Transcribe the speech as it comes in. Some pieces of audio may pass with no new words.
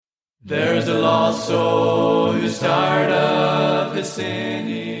There's a lost soul who's tired of his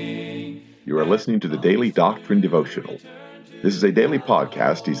sinning. You are listening to the Daily Doctrine Devotional. This is a daily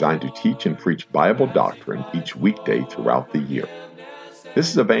podcast designed to teach and preach Bible doctrine each weekday throughout the year.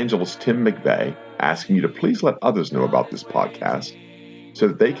 This is Evangelist Tim McVeigh asking you to please let others know about this podcast so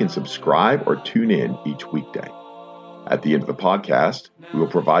that they can subscribe or tune in each weekday. At the end of the podcast, we will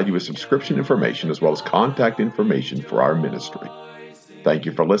provide you with subscription information as well as contact information for our ministry. Thank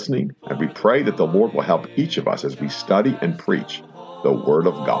you for listening, and we pray that the Lord will help each of us as we study and preach the Word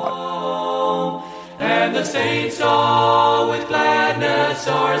of God. And the saints all with gladness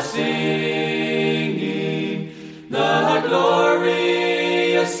are singing the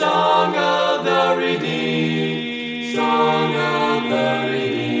glorious song of the redeemed, song of the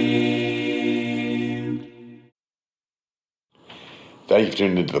redeemed. Thank you for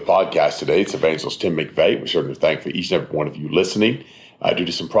tuning into the podcast today. It's Evangelist Tim McVeigh. We're certainly thankful for each and every one of you listening. Due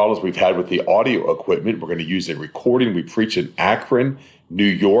to some problems we've had with the audio equipment, we're going to use a recording we preached in Akron, New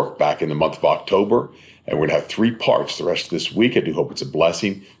York, back in the month of October. And we're going to have 3 parts the rest of this week. I do hope it's a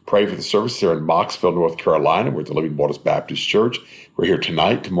blessing. Pray for the service here in Mocksville, North Carolina. We're at the Living Waters Baptist Church. We're here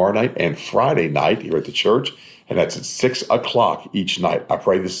tonight, tomorrow night, and Friday night here at the church. And that's at 6 o'clock each night. I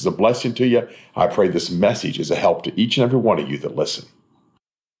pray this is a blessing to you. I pray this message is a help to each and every one of you that listen.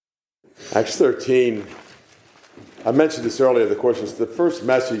 Acts 13. I mentioned this earlier, of course, it's the first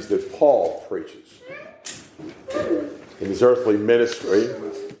message that Paul preaches in his earthly ministry.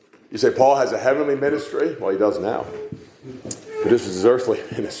 You say, Paul has a heavenly ministry? Well, he does now. But this is his earthly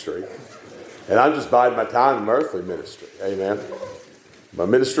ministry. And I'm just biding my time in my earthly ministry. Amen. My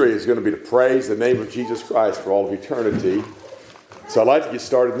ministry is going to be to praise the name of Jesus Christ for all of eternity. So I'd like to get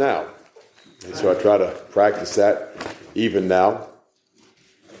started now. And so I try to practice that even now.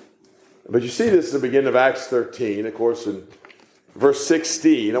 But you see this in the beginning of Acts 13, of course, in verse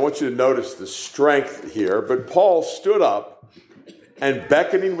 16. I want you to notice the strength here. But Paul stood up and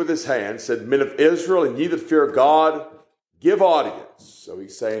beckoning with his hand said, Men of Israel, and ye that fear God, give audience. So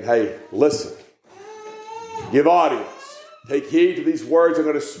he's saying, hey, listen. Give audience. Take heed to these words I'm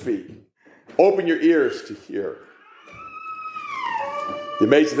going to speak. Open your ears to hear. The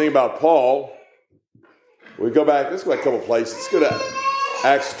amazing thing about Paul, we go back, let's go back a couple places. Let's go to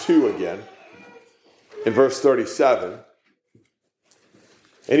Acts 2 again, in verse 37.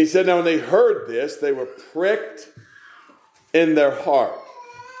 And he said, now when they heard this, they were pricked in their heart.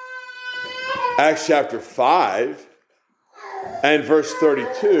 Acts chapter 5 and verse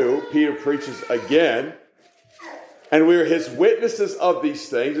 32, Peter preaches again. And we are his witnesses of these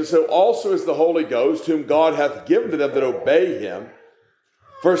things, and so also is the Holy Ghost, whom God hath given to them that obey him.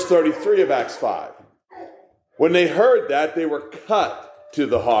 Verse 33 of Acts 5. When they heard that, they were cut to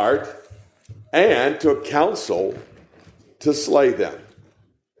the heart and took counsel to slay them.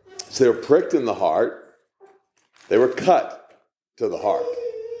 So they were pricked in the heart. They were cut to the heart.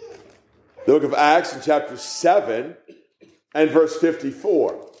 The book of Acts in chapter 7 and verse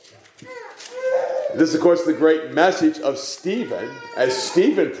 54. This is, of course, the great message of Stephen, as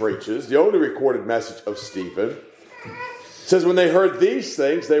Stephen preaches, the only recorded message of Stephen. It says, when they heard these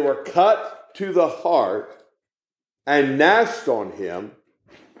things, they were cut to the heart and gnashed on him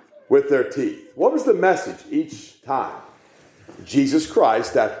with their teeth. What was the message each time? Jesus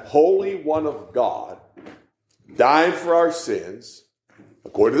Christ, that Holy One of God, dying for our sins,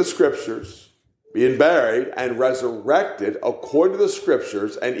 according to the Scriptures, being buried and resurrected according to the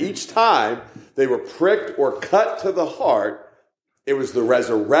Scriptures, and each time they were pricked or cut to the heart, it was the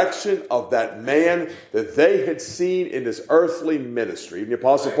resurrection of that man that they had seen in his earthly ministry. And the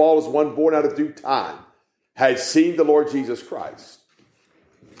Apostle Paul, as one born out of due time, had seen the Lord Jesus Christ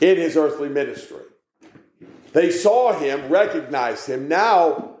in his earthly ministry. They saw him, recognized him.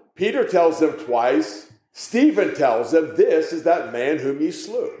 Now, Peter tells them twice, Stephen tells them, this is that man whom ye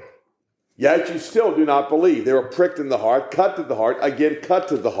slew. Yet you still do not believe. They were pricked in the heart, cut to the heart, again cut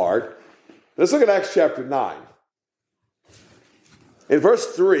to the heart. Let's look at Acts chapter 9. In verse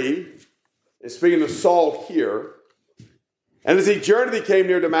 3, it's speaking of Saul here. And as he journeyed, he came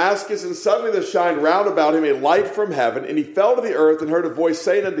near Damascus, and suddenly there shined round about him a light from heaven, and he fell to the earth and heard a voice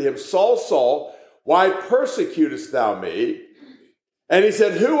saying unto him, Saul, Saul, why persecutest thou me? And he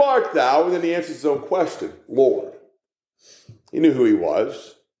said, Who art thou? And then he answered his own question, Lord. He knew who he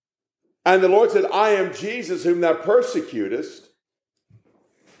was. And the Lord said, I am Jesus whom thou persecutest.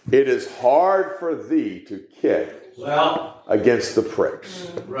 It is hard for thee to kick against the pricks.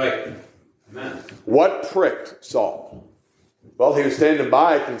 Right. Amen. What pricked Saul? Well, he was standing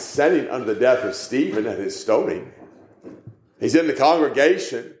by consenting unto the death of Stephen at his stoning. He's in the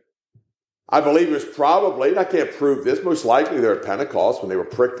congregation. I believe it was probably, and I can't prove this, most likely they're at Pentecost when they were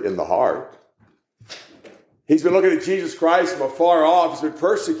pricked in the heart. He's been looking at Jesus Christ from afar off. He's been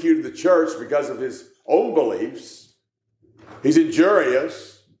persecuting the church because of his own beliefs. He's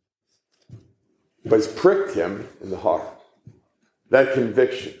injurious, but it's pricked him in the heart. That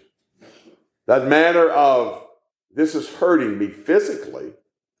conviction, that manner of, this is hurting me physically.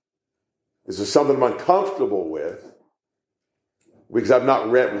 This is something I'm uncomfortable with because I've not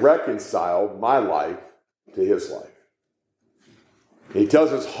reconciled my life to his life. He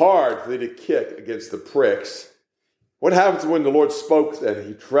tells us it's hard for thee to kick against the pricks. What happens when the Lord spoke then?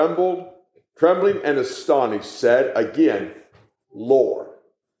 He trembling and astonished, said again, Lord,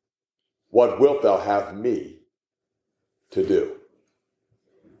 what wilt thou have me to do?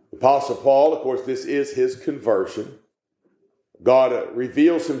 The Apostle Paul, of course, this is his conversion. God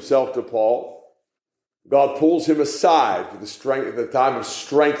reveals himself to Paul. God pulls him aside for the time of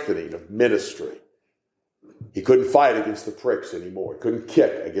strengthening of ministry. He couldn't fight against the pricks anymore. He couldn't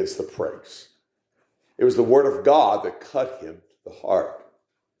kick against the pricks. It was the word of God that cut him to the heart.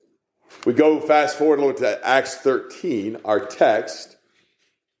 We go fast forward a little to Acts 13, our text.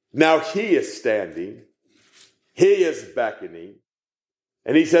 Now he is standing. He is beckoning.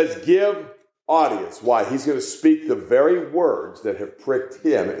 And he says, give audience. Why? He's going to speak the very words that have pricked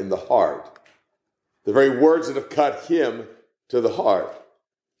him in the heart. The very words that have cut him to the heart.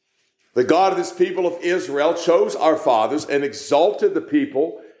 The God of this people of Israel chose our fathers and exalted the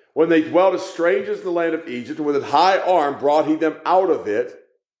people when they dwelt as strangers in the land of Egypt, and with a high arm brought he them out of it.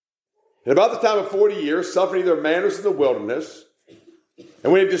 And about the time of 40 years, suffering their manners in the wilderness,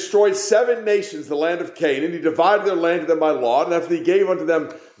 and when he destroyed 7 nations, the land of Canaan, he divided their land to them by lot, and after he gave unto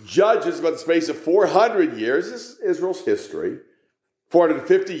them judges about the space of 400 years, this is Israel's history,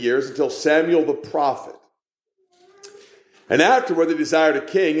 450 years, until Samuel the prophet. And afterward they desired a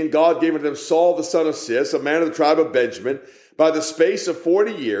king, and God gave unto them Saul the son of Cis, a man of the tribe of Benjamin, by the space of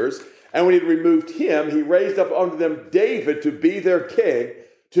 40 years. And when he had removed him, he raised up unto them David to be their king,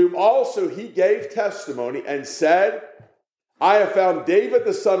 to whom also he gave testimony, and said, I have found David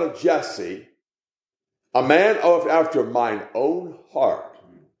the son of Jesse, a man after mine own heart,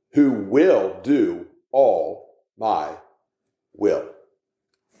 who will do all my will.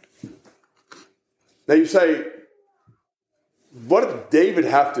 Now you say, what did David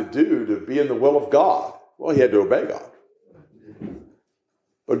have to do to be in the will of God? Well, he had to obey God.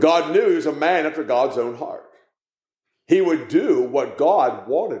 But God knew he was a man after God's own heart. He would do what God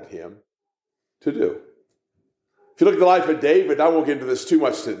wanted him to do. If you look at the life of David, I won't get into this too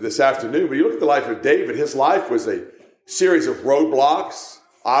much this afternoon, but you look at the life of David, his life was a series of roadblocks,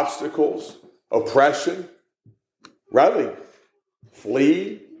 obstacles, oppression, running,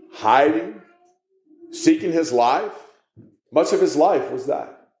 fleeing, hiding, seeking his life. Much of his life was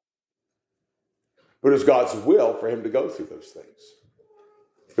that. But it was God's will for him to go through those things.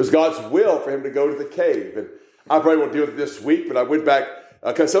 It was God's will for him to go to the cave. And I probably won't deal with it this week, but I went back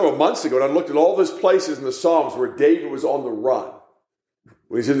several months ago and I looked at all those places in the Psalms where David was on the run.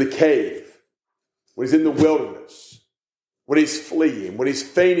 When he's in the cave, when he's in the wilderness, when he's fleeing, when he's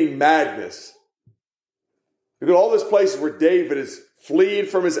feigning madness. Look at all those places where David is fleeing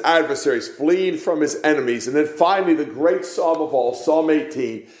from his adversaries, fleeing from his enemies. And then finally, the great psalm of all, Psalm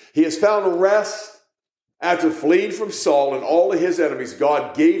 18. He has found rest after fleeing from Saul and all of his enemies.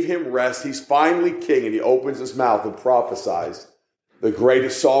 God gave him rest. He's finally king, and he opens his mouth and prophesies the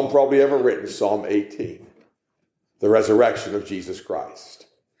greatest psalm probably ever written, Psalm 18. The resurrection of Jesus Christ.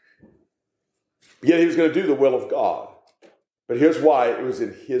 Again, he was going to do the will of God. But here's why it was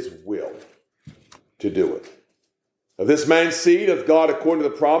in his will to do it. Of this man's seed of God, according to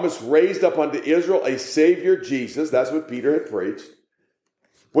the promise, raised up unto Israel a Savior, Jesus. That's what Peter had preached.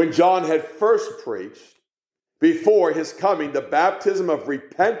 When John had first preached, before his coming, the baptism of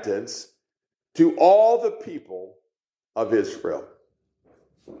repentance to all the people of Israel.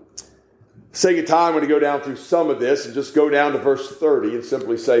 Sake of time, I'm going to go down through some of this and just go down to verse 30 and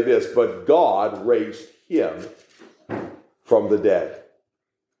simply say this. But God raised him from the dead.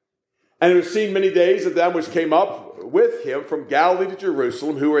 And it was seen many days of them which came up with him from Galilee to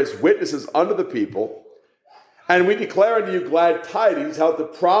Jerusalem, who were his witnesses unto the people. And we declare unto you glad tidings, how the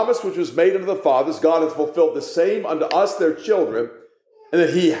promise which was made unto the fathers, God hath fulfilled the same unto us their children, and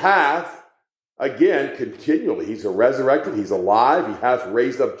that he hath, again, continually, he's resurrected, he's alive, he hath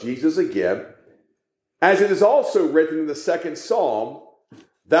raised up Jesus again. As it is also written in the second Psalm,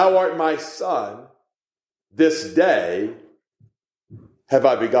 Thou art my son, this day have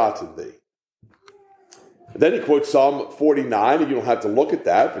I begotten thee. And then he quotes Psalm 49, and you don't have to look at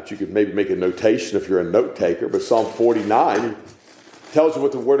that, but you could maybe make a notation if you're a note taker. But Psalm 49, tells you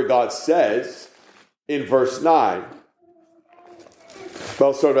what the Word of God says in verse 9.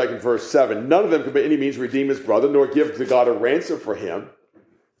 Well, start back in verse 7. None of them could by any means redeem his brother, nor give to God a ransom for him.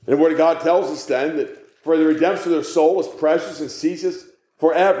 And the Word of God tells us then that for the redemption of their soul is precious and ceases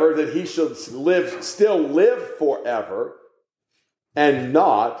forever, that he should still live forever and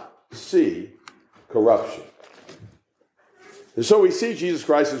not see corruption. And so we see Jesus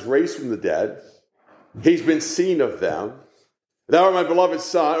Christ is raised from the dead. He's been seen of them. Thou art my beloved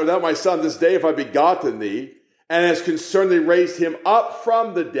son, or thou my son, this day have I begotten thee. And as concerned, they raised him up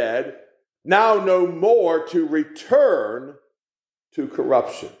from the dead, now no more to return to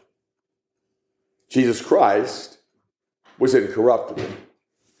corruption. Jesus Christ was incorruptible.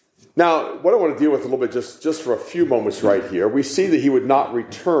 Now, what I want to deal with a little bit, just for a few moments right here, we see that he would not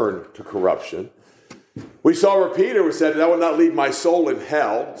return to corruption. We saw where Peter said, "Thou wilt not leave my soul in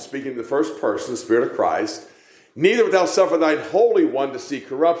hell," speaking in the first person, the Spirit of Christ. "Neither wilt thou suffer thine Holy One to see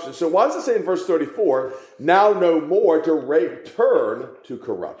corruption." So why does it say in verse 34, now no more to return to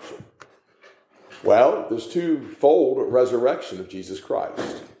corruption? Well, there's twofold resurrection of Jesus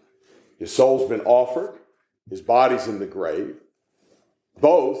Christ. His soul's been offered. His body's in the grave.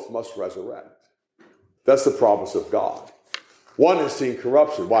 Both must resurrect. That's the promise of God. One has seen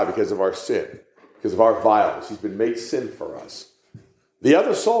corruption. Why? Because of our sin. Because of our violence. He's been made sin for us. The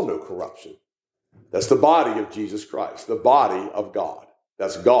other saw no corruption. That's the body of Jesus Christ, the body of God.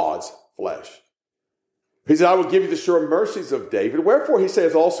 That's God's flesh. He said, "I will give you the sure mercies of David." Wherefore he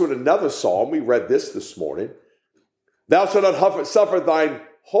saith also in another psalm, we read this morning, "Thou shalt not suffer thine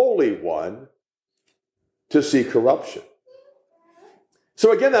Holy One to see corruption."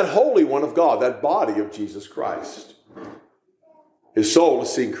 So again, that Holy One of God, that body of Jesus Christ, his soul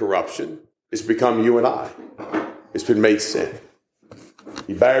has seen corruption. It's become you and I. It's been made sin.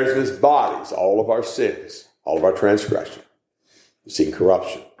 He bears in his bodies all of our sins, all of our transgression. He's seen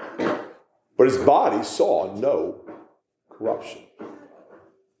corruption. But his body saw no corruption.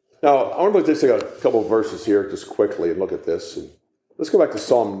 Now, I want to just take a couple of verses here just quickly and look at this. And let's go back to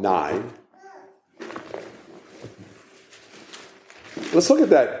Psalm 9. Let's look at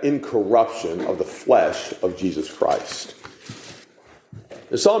that incorruption of the flesh of Jesus Christ.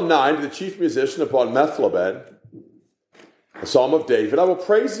 In Psalm 9, to the chief musician upon Methlabed, a psalm of David, "I will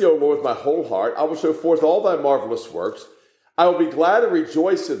praise thee, O Lord, with my whole heart. I will show forth all thy marvelous works. I will be glad and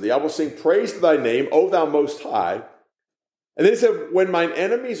rejoice in thee. I will sing praise to thy name, O thou most high." And then he said, "When mine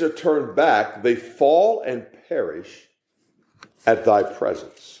enemies are turned back, they fall and perish at thy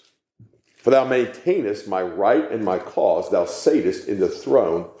presence. For thou maintainest my right and my cause. Thou satest in the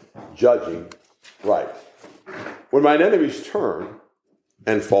throne, judging right." When mine enemies turn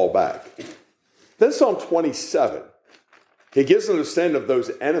and fall back. Then Psalm 27. He gives an understanding of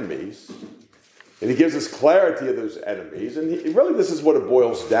those enemies, and he gives us clarity of those enemies. And really this is what it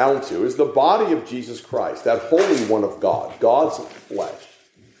boils down to, is the body of Jesus Christ, that Holy One of God, God's flesh.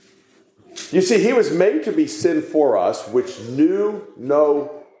 You see, he was made to be sin for us, which knew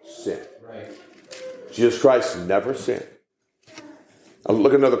no sin. Right. Jesus Christ never sinned. I'll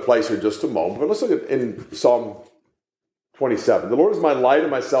look at another place here in just a moment, but let's look at in Psalm 27. "The Lord is my light and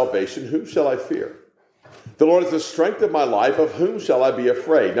my salvation. Whom shall I fear? The Lord is the strength of my life. Of whom shall I be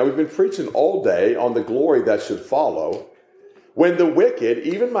afraid?" Now, we've been preaching all day on the glory that should follow. "When the wicked,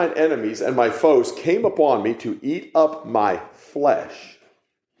 even mine enemies and my foes, came upon me to eat up my flesh,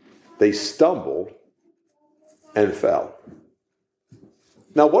 they stumbled and fell."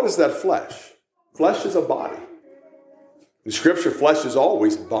 Now, what is that flesh? Flesh is a body. In Scripture, flesh is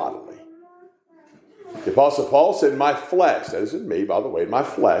always bodily. The Apostle Paul said, "My flesh," that is in me, by the way, "my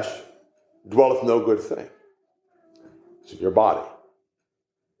flesh dwelleth no good thing." It's in your body.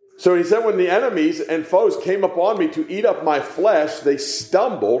 So he said, when the enemies and foes came upon me to eat up my flesh, they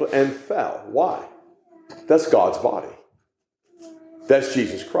stumbled and fell. Why? That's God's body. That's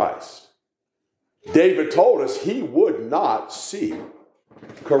Jesus Christ. David told us he would not see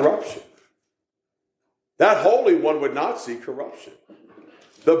corruption. That Holy One would not see corruption.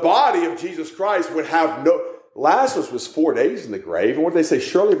 The body of Jesus Christ would have no... Lazarus was 4 days in the grave, and what they say,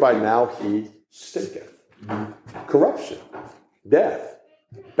 surely by now he stinketh. Corruption, death,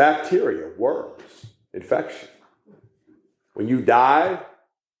 bacteria, worms, infection. When you die,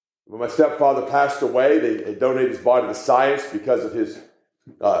 when my stepfather passed away, they donated his body to science because of his...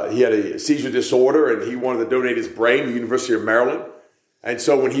 he had a seizure disorder, and he wanted to donate his brain to the University of Maryland. And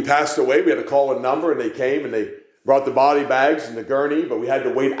so when he passed away, we had to call a number, and they came, and they brought the body bags and the gurney, but we had to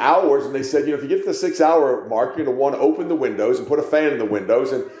wait hours. And they said, if you get to the 6-hour mark, you're going to want to open the windows and put a fan in the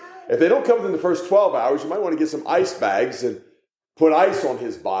windows. And if they don't come within the first 12 hours, you might want to get some ice bags and put ice on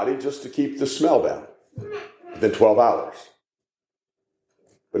his body just to keep the smell down within 12 hours.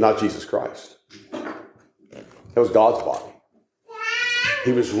 but not Jesus Christ. That was God's body.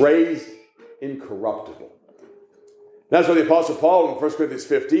 He was raised incorruptible. That's why the Apostle Paul in 1 Corinthians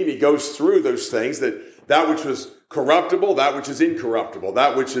 15, he goes through those things, that which was corruptible, that which is incorruptible,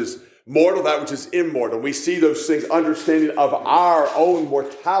 that which is mortal, that which is immortal. We see those things, understanding of our own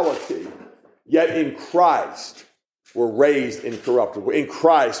mortality, yet in Christ we're raised incorruptible. In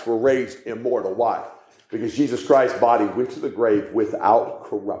Christ we're raised immortal. Why? Because Jesus Christ's body went to the grave without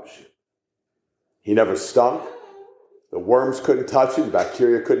corruption. He never stunk. The worms couldn't touch him. The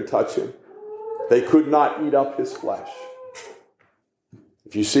bacteria couldn't touch him. They could not eat up his flesh.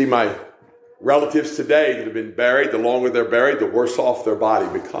 If you see my relatives today that have been buried, the longer they're buried, the worse off their body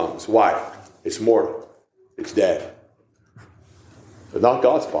becomes. Why? It's mortal. It's dead. But not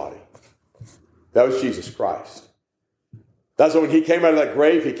God's body. That was Jesus Christ. That's why when he came out of that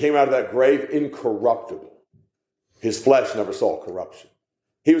grave, he came out of that grave incorruptible. His flesh never saw corruption.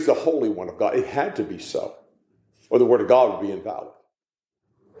 He was the Holy One of God. It had to be so, or the Word of God would be invalid.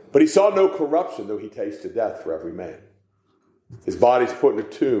 But he saw no corruption, though he tasted death for every man. His body's put in a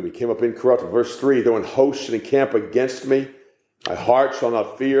tomb. He came up incorruptible. Verse 3, though an host should encamp against me, my heart shall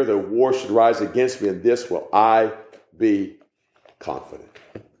not fear. Though war should rise against me, in this will I be confident.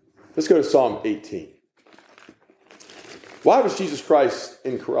 Let's go to Psalm 18. Why was Jesus Christ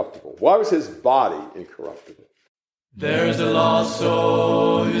incorruptible? Why was his body incorruptible? There's a lost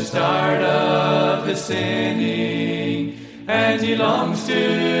soul who's tired of his sinning, and he longs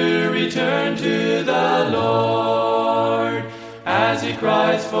to return to the Lord as he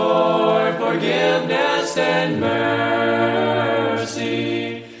cries for forgiveness and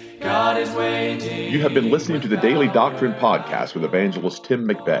mercy. God is waiting. You have been listening to the Daily Doctrine Podcast with Evangelist Tim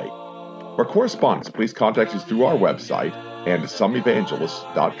McVeigh. For correspondence, please contact us through our website and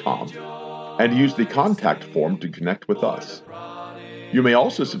someevangelists.com, and use the contact form to connect with us. You may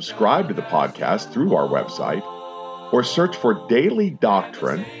also subscribe to the podcast through our website, or search for Daily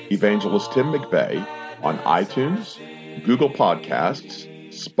Doctrine Evangelist Tim McVeigh on iTunes, Google Podcasts,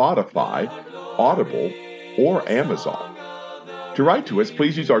 Spotify, Audible, or Amazon. To write to us,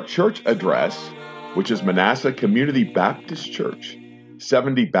 please use our church address, which is Manasseh Community Baptist Church,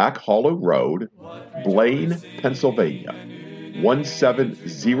 70 Back Hollow Road, Blaine, Pennsylvania,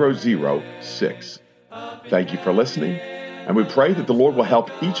 17006. Thank you for listening, and we pray that the Lord will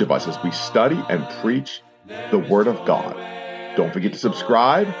help each of us as we study and preach the Word of God. Don't forget to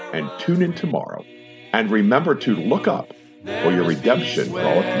subscribe and tune in tomorrow. And remember to look up, for your redemption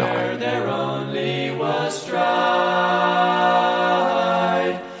draweth nigh. There only was strife.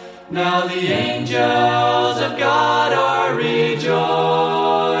 Now the angels of God are rejoicing,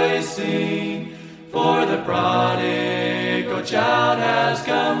 for the prodigal child has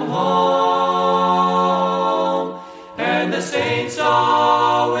come home, and the saints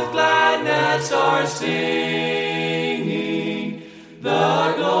all with gladness are singing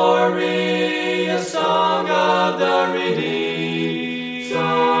the glorious song of the redeemed.